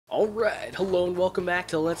Alright, hello and welcome back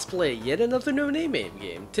to Let's Play yet another no-name MAME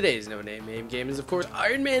game. Today's no-name MAME game is of course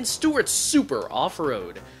Ironman Stewart Super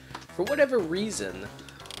Off-Road. For whatever reason,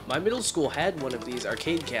 my middle school had one of these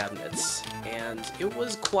arcade cabinets, and it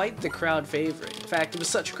was quite the crowd favorite. In fact, it was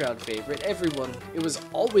such a crowd favorite, it was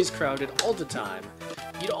always crowded all the time.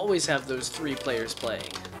 You'd always have those 3 players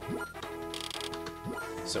playing.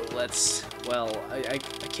 So let's, well, I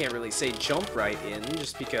can't really say jump right in,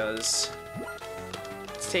 just because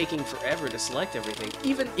it's taking forever to select everything.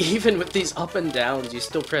 Even with these up and downs, you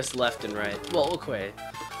still press left and right. Well, okay.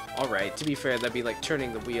 Alright, to be fair, that'd be like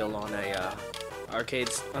turning the wheel on a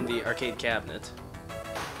on the arcade cabinet.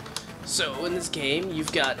 So in this game,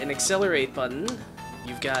 you've got an accelerate button,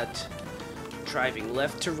 you've got driving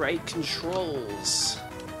left to right controls.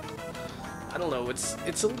 I don't know,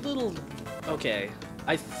 it's a little okay.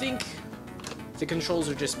 I think the controls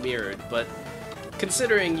are just mirrored, but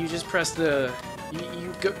considering you just press the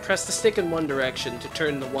press the stick in one direction to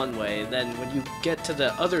turn the one way, and then when you get to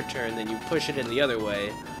the other turn, then you push it in the other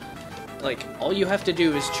way. Like, all you have to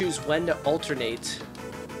do is choose when to alternate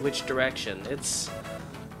which direction. It's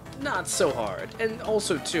not so hard. And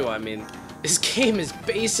also, too, I mean, this game is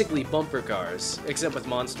basically bumper cars, except with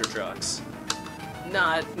monster trucks.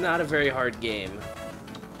 Not a very hard game.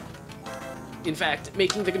 In fact,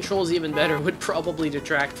 making the controls even better would probably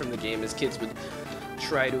detract from the game, as kids would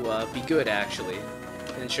try to be good, actually,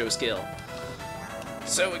 and show skill.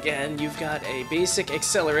 So again, you've got a basic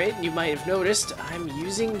accelerate, and you might have noticed I'm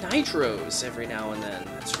using nitros every now and then.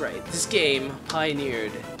 That's right, this game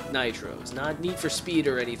pioneered nitros, not Need for Speed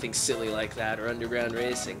or anything silly like that, or underground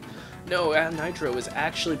racing. No, nitro was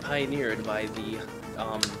actually pioneered by the,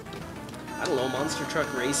 I don't know, Monster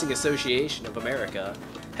Truck Racing Association of America,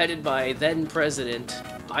 headed by then-President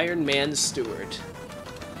Ironman Stewart.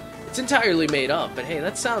 It's entirely made up, but hey,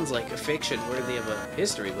 that sounds like a fiction worthy of a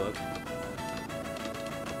history book.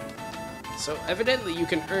 So evidently you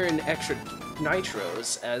can earn extra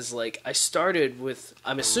nitros, as like I started with,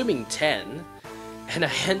 I'm assuming 10, and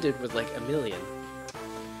I ended with like 1,000,000.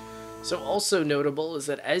 So also notable is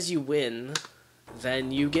that as you win, then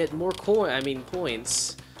you get more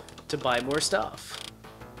points to buy more stuff.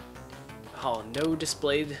 Oh, no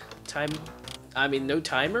displayed time, no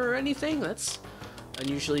timer or anything? That's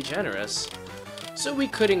unusually generous. So we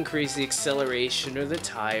could increase the acceleration, or the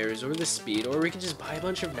tires, or the speed, or we could just buy a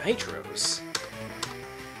bunch of nitros.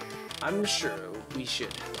 I'm sure we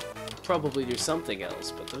should probably do something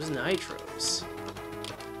else, but those nitros...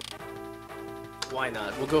 Why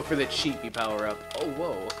not? We'll go for the cheapy power-up. Oh,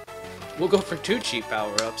 whoa. We'll go for 2 cheap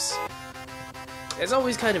power-ups. It's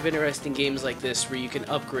always kind of interesting games like this where you can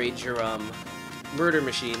upgrade your, murder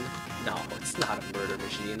machine. No, it's not a murder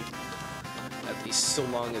machine. At least so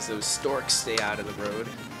long as those storks stay out of the road.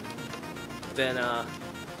 Then,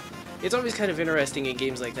 it's always kind of interesting in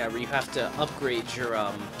games like that where you have to upgrade your,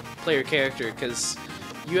 player character, because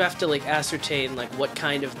you have to, like, ascertain, like, what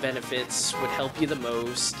kind of benefits would help you the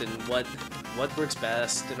most, and what works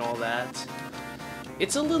best, and all that.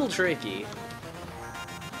 It's a little tricky.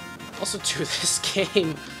 Also, to this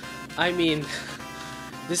game, I mean,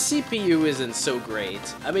 the CPU isn't so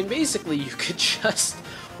great. I mean, basically, you could just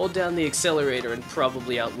hold down the accelerator and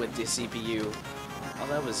probably outwit the CPU. Oh,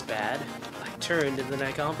 that was bad. I turned and then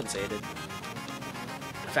I compensated.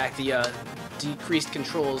 In fact, the decreased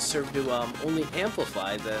controls serve to only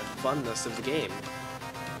amplify the funness of the game.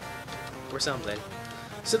 Or something.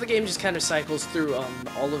 So the game just kind of cycles through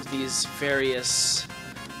all of these various,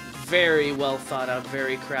 very well thought out,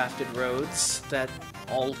 very crafted roads that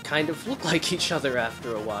all kind of look like each other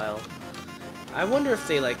after a while. I wonder if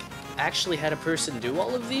they, like, actually had a person do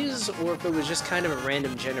all of these, or if it was just kind of a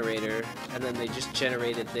random generator, and then they just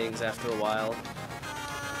generated things after a while.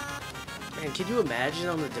 Man, can you imagine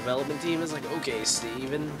on the development team, it's like, okay,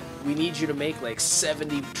 Steven, we need you to make like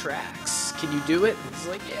 70 tracks. Can you do it? He's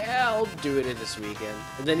like, yeah, I'll do it this weekend.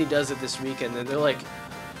 And then he does it this weekend, and they're like,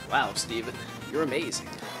 wow, Steven, you're amazing.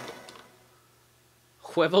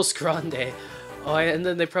 Huevos grande. Oh, and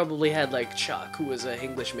then they probably had, like, Chuck, who was an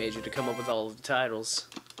English major, to come up with all of the titles.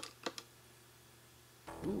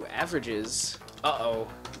 Ooh, averages. Uh-oh.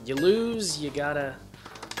 You lose, you gotta...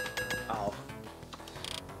 Oh.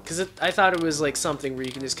 Because I thought it was, like, something where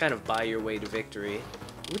you can just kind of buy your way to victory.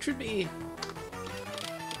 Which would be...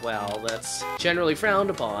 Well, that's generally frowned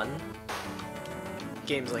upon.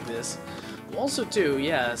 Games like this. Also, too,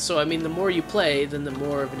 yeah, so, I mean, the more you play, then the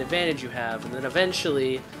more of an advantage you have, and then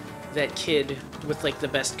eventually that kid with, like, the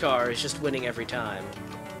best car is just winning every time.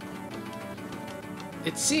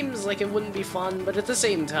 It seems like it wouldn't be fun, but at the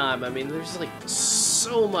same time, I mean, there's, like,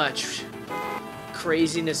 so much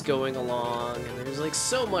craziness going along, and there's like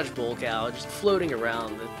so much bulk out just floating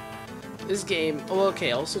around. This game, oh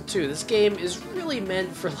okay, also too, this game is really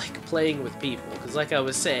meant for like playing with people, because like I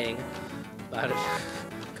was saying about a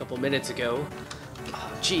couple minutes ago,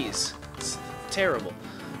 oh, geez, it's terrible.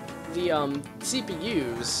 The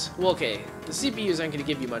CPUs, well okay, the CPUs aren't going to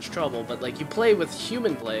give you much trouble, but like you play with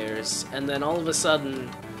human players, and then all of a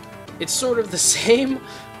sudden, it's sort of the same,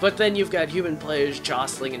 but then you've got human players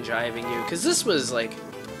jostling and driving you, because this was like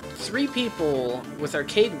 3 people with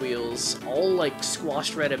arcade wheels all like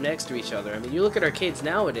squashed right up next to each other. I mean, you look at arcades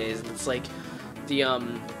nowadays, and it's like the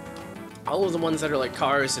all of the ones that are like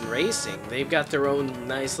cars and racing, they've got their own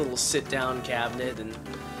nice little sit-down cabinet, and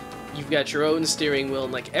you've got your own steering wheel,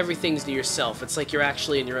 and like everything's to yourself. It's like you're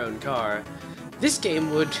actually in your own car. This game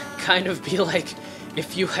would kind of be like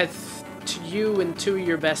if you had you and 2 of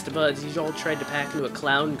your best buds, you all tried to pack into a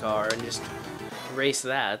clown car and just race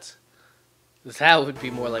that. That would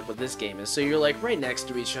be more like what this game is. So you're like right next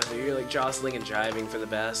to each other, you're like jostling and driving for the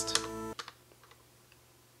best.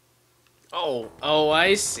 Oh,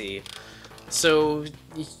 I see. So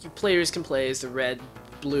players can play as the red,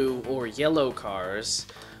 blue, or yellow cars,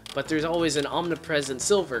 but there's always an omnipresent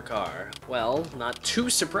silver car. Well, not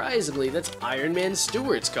too surprisingly, that's Ironman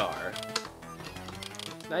Stewart's car.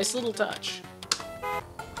 Nice little touch.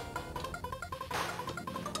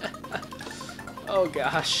 Oh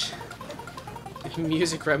gosh.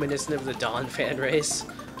 Music reminiscent of the Dawn fan race,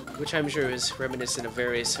 which I'm sure is reminiscent of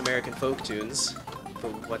various American folk tunes, for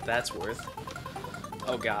what that's worth.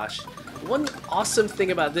 Oh gosh. One awesome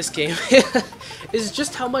thing about this game is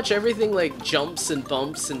just how much everything like jumps and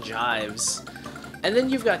bumps and jives. And then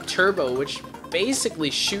you've got Turbo, which basically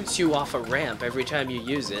shoots you off a ramp every time you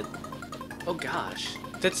use it. Oh gosh.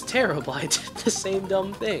 That's terrible. I did the same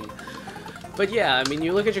dumb thing. But yeah, I mean,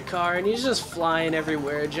 you look at your car and he's just flying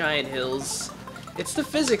everywhere, giant hills. It's the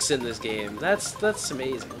physics in this game. That's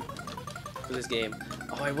amazing for this game.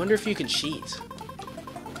 Oh, I wonder if you can cheat.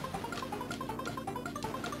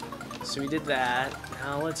 So we did that.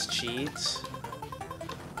 Now let's cheat.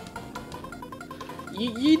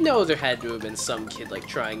 You know there had to have been some kid like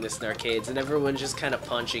trying this in arcades, and everyone's just kind of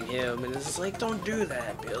punching him, and it's like, don't do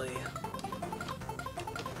that, Billy.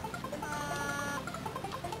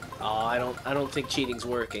 Oh, I don't think cheating's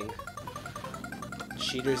working.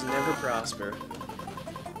 Cheaters never prosper.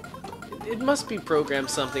 It must be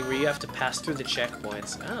programmed something where you have to pass through the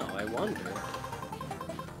checkpoints. Oh, I wonder.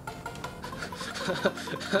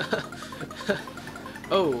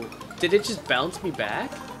 Oh, did it just bounce me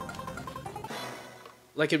back?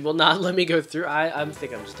 Like it will not let me go through? I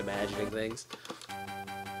think I'm just imagining things.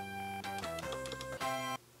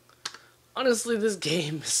 Honestly, this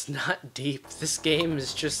game is not deep. This game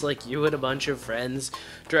is just like you and a bunch of friends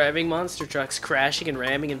driving monster trucks, crashing and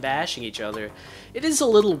ramming and bashing each other. It is a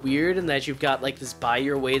little weird in that you've got like this buy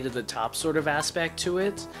your way to the top sort of aspect to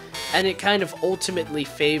it, and it kind of ultimately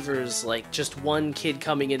favors like just one kid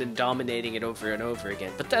coming in and dominating it over and over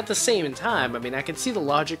again. But at the same time, I mean, I can see the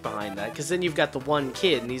logic behind that, because then you've got the one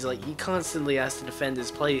kid and he constantly has to defend his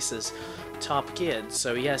place as top kid,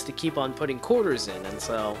 so he has to keep on putting quarters in, and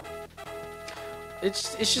so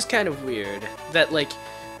it's just kind of weird that like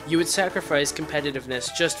you would sacrifice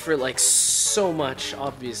competitiveness just for like so much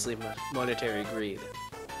obviously monetary greed.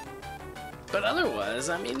 But otherwise,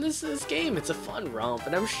 I mean, this game, it's a fun romp,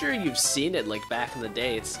 and I'm sure you've seen it like back in the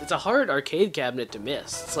day. It's a hard arcade cabinet to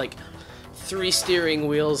miss. It's like 3 steering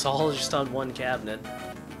wheels all just on one cabinet.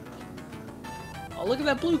 Oh, look at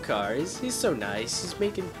that blue car. He's so nice. He's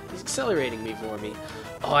accelerating me for me.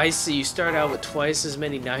 Oh, I see. You start out with twice as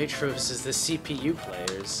many nitros as the CPU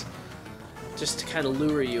players, just to kind of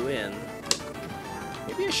lure you in.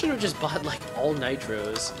 Maybe I should have just bought like all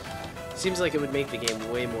nitros. Seems like it would make the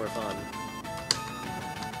game way more fun.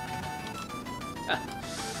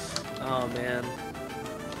 Oh man,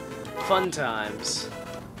 fun times.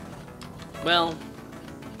 Well,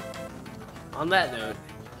 on that note,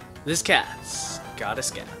 this cat's got a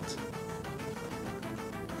scat.